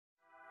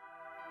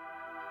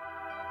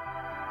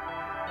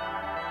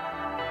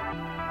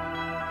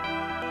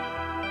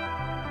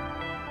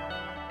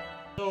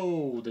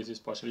this is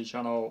Pasha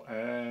channel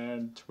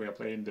and we are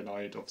playing the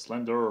Night of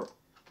Slender.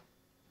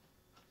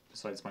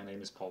 Besides, my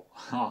name is Paul.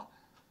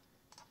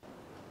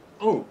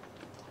 Oh!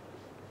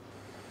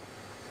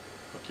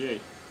 Okay.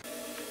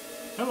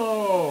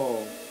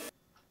 Hello!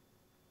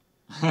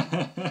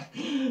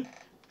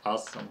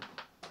 Awesome.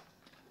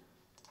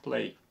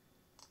 Play.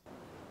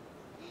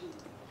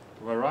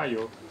 Where are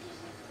you?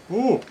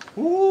 Ooh!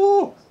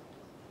 Ooh!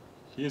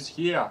 He's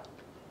here!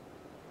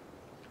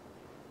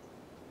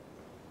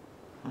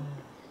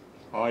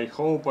 I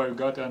hope I've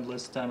got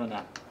endless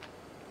stamina.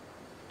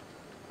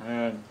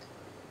 And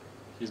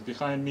he's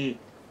behind me.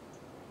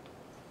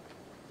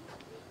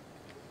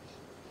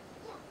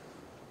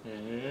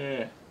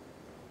 Yeah.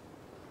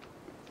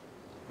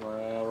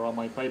 Where are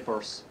my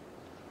papers?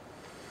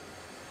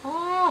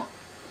 Ah!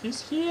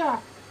 He's here!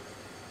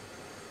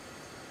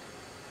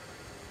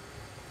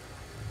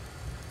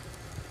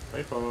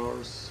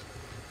 Papers.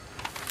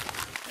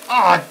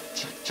 Ah!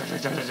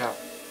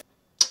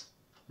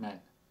 Man.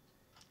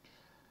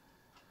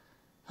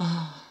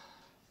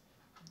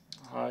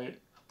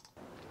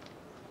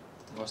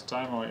 Last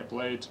time I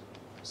played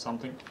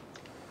something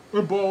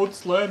about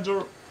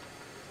Slender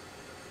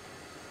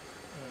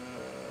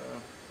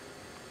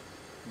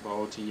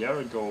about a year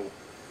ago.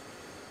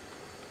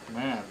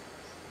 Man,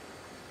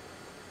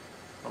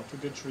 how to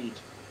get rid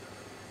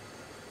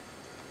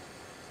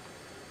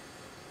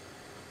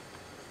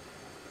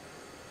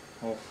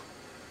of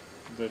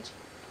that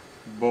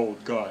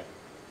bold guy?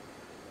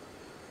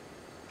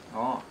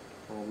 Ah,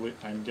 probably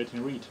I'm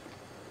getting rid.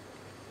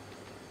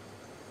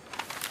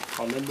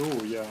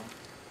 Hallelujah.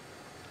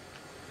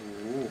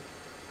 Ooh.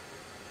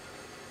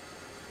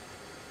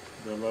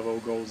 The level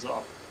goes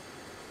up.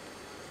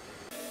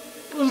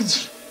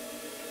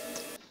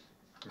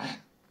 Man.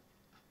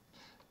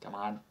 Come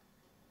on.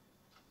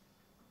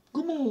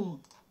 Come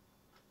on.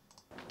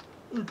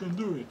 You can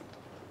do it.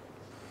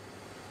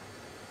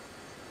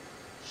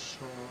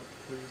 Shut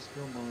please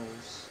your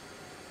mouse.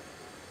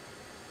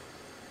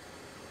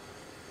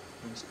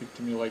 Don't speak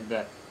to me like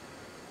that.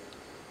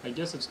 I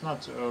guess it's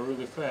not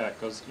really fair,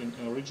 because in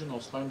original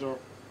Slender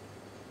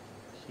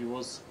he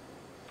was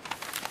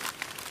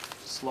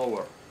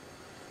slower.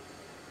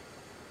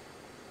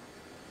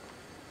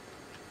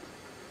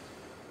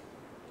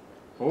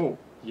 Oh,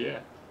 yeah.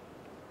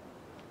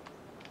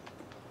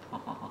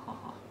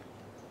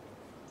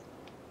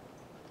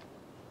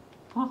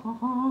 Fast, fast, fast,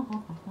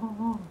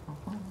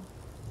 fast.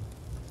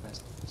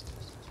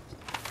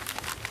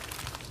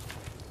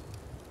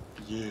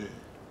 Yeah.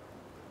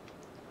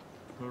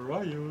 Where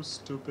are you,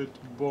 stupid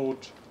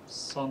boat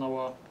son of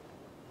a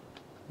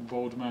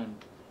boat man?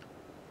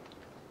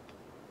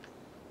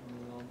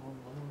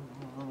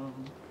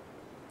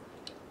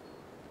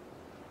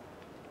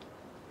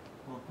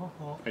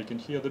 I can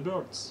hear the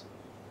birds.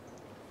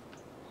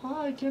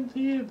 I can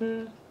hear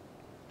the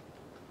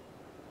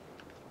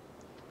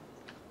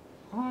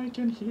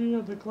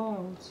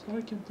clouds.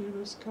 I can see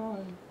the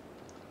sky.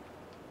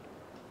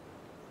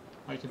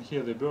 I can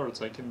hear the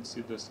birds. I can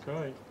see the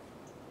sky.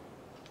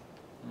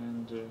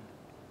 And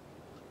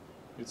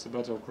it's a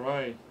battle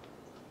cry.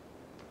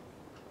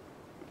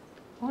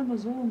 I'm a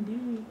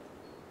zombie.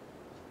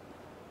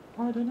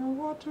 I don't know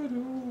what to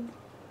do.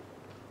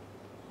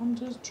 I'm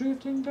just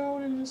drifting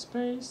down into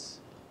space.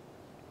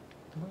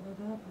 But I'd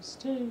rather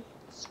stay.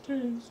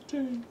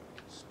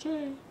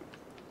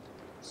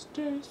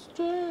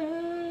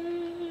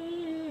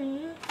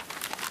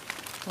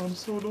 I'm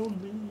so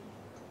lonely.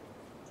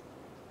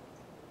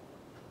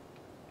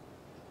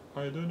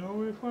 I don't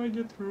know if I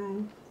get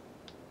through.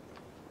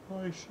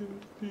 I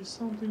should be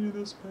something in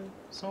the space,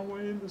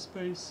 somewhere in the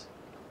space.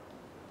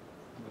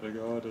 But I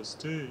gotta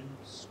stay.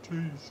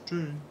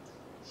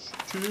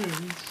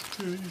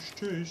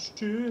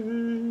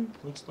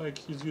 Looks like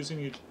he's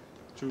using it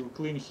to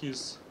clean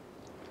his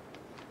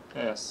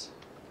ass.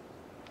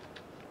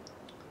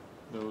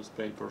 Those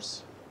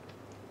papers.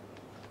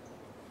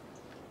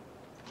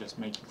 Just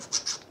making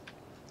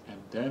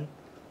and then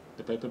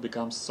the paper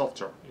becomes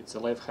softer. It's a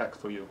life hack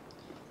for you.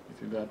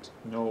 If you got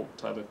no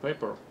toilet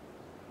paper,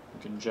 you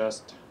can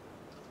just,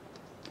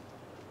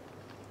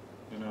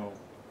 you know,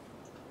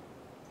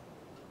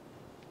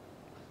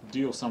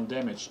 deal some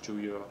damage to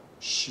your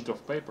sheet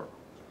of paper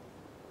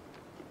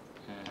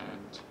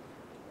and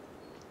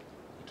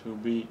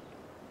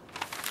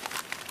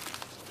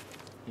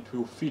it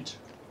will fit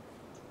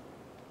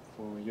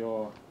for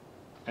your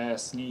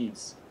ass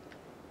needs.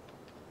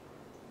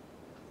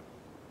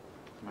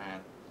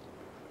 Man,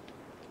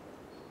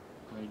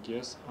 I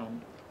guess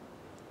I'm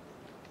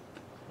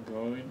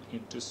going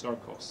into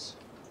circles.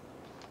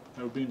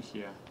 I've been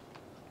here.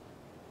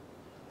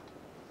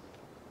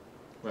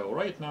 Well,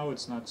 right now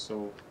it's not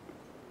so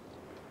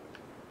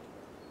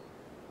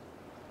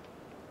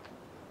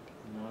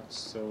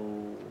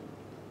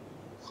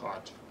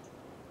hot.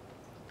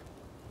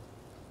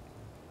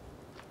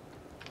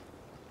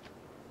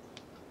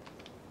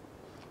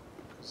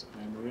 Because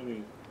I'm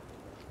really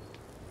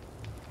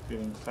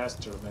feeling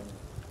faster than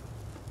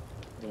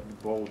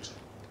bolt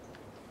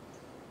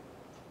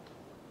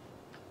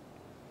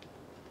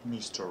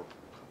Mr.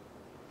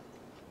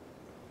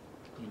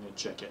 in a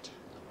jacket.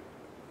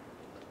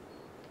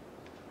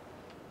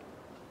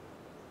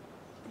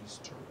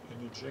 Mr.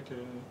 in a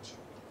jacket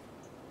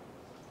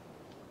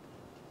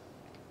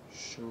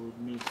showed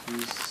me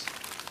his...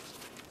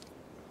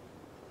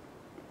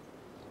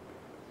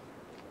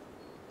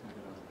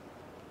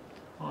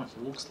 Ah,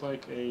 he looks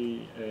like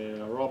a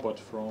robot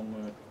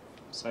from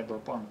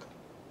Cyberpunk.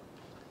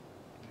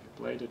 I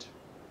played it.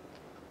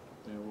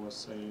 There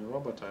was a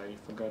robot, I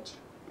forgot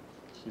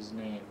his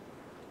name.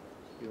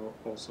 He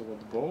also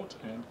was boat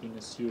and in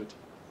a suit.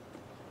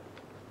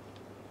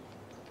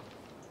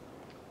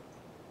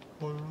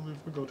 I really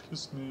forgot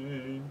his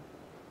name.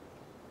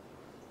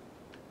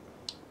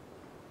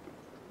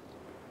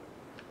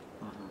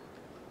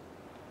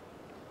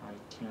 I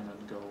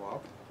cannot go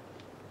up.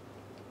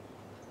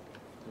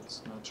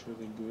 That's not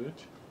really good.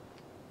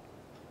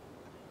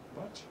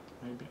 But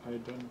maybe I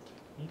don't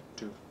need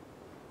to.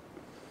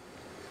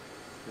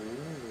 Oh,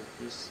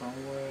 he's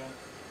somewhere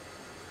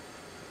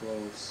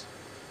close.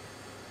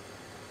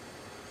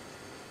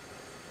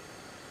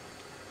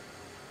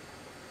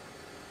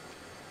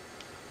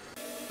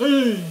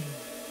 Hey!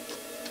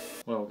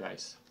 Well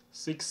guys,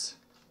 6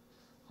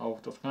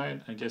 out of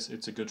 9. I guess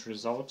it's a good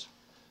result.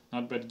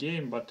 Not bad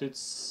game, but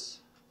it's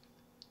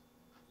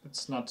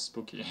not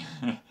spooky.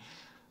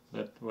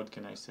 What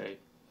can I say?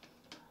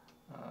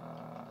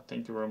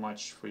 Thank you very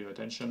much for your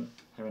attention.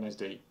 Have a nice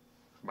day.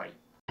 Bye.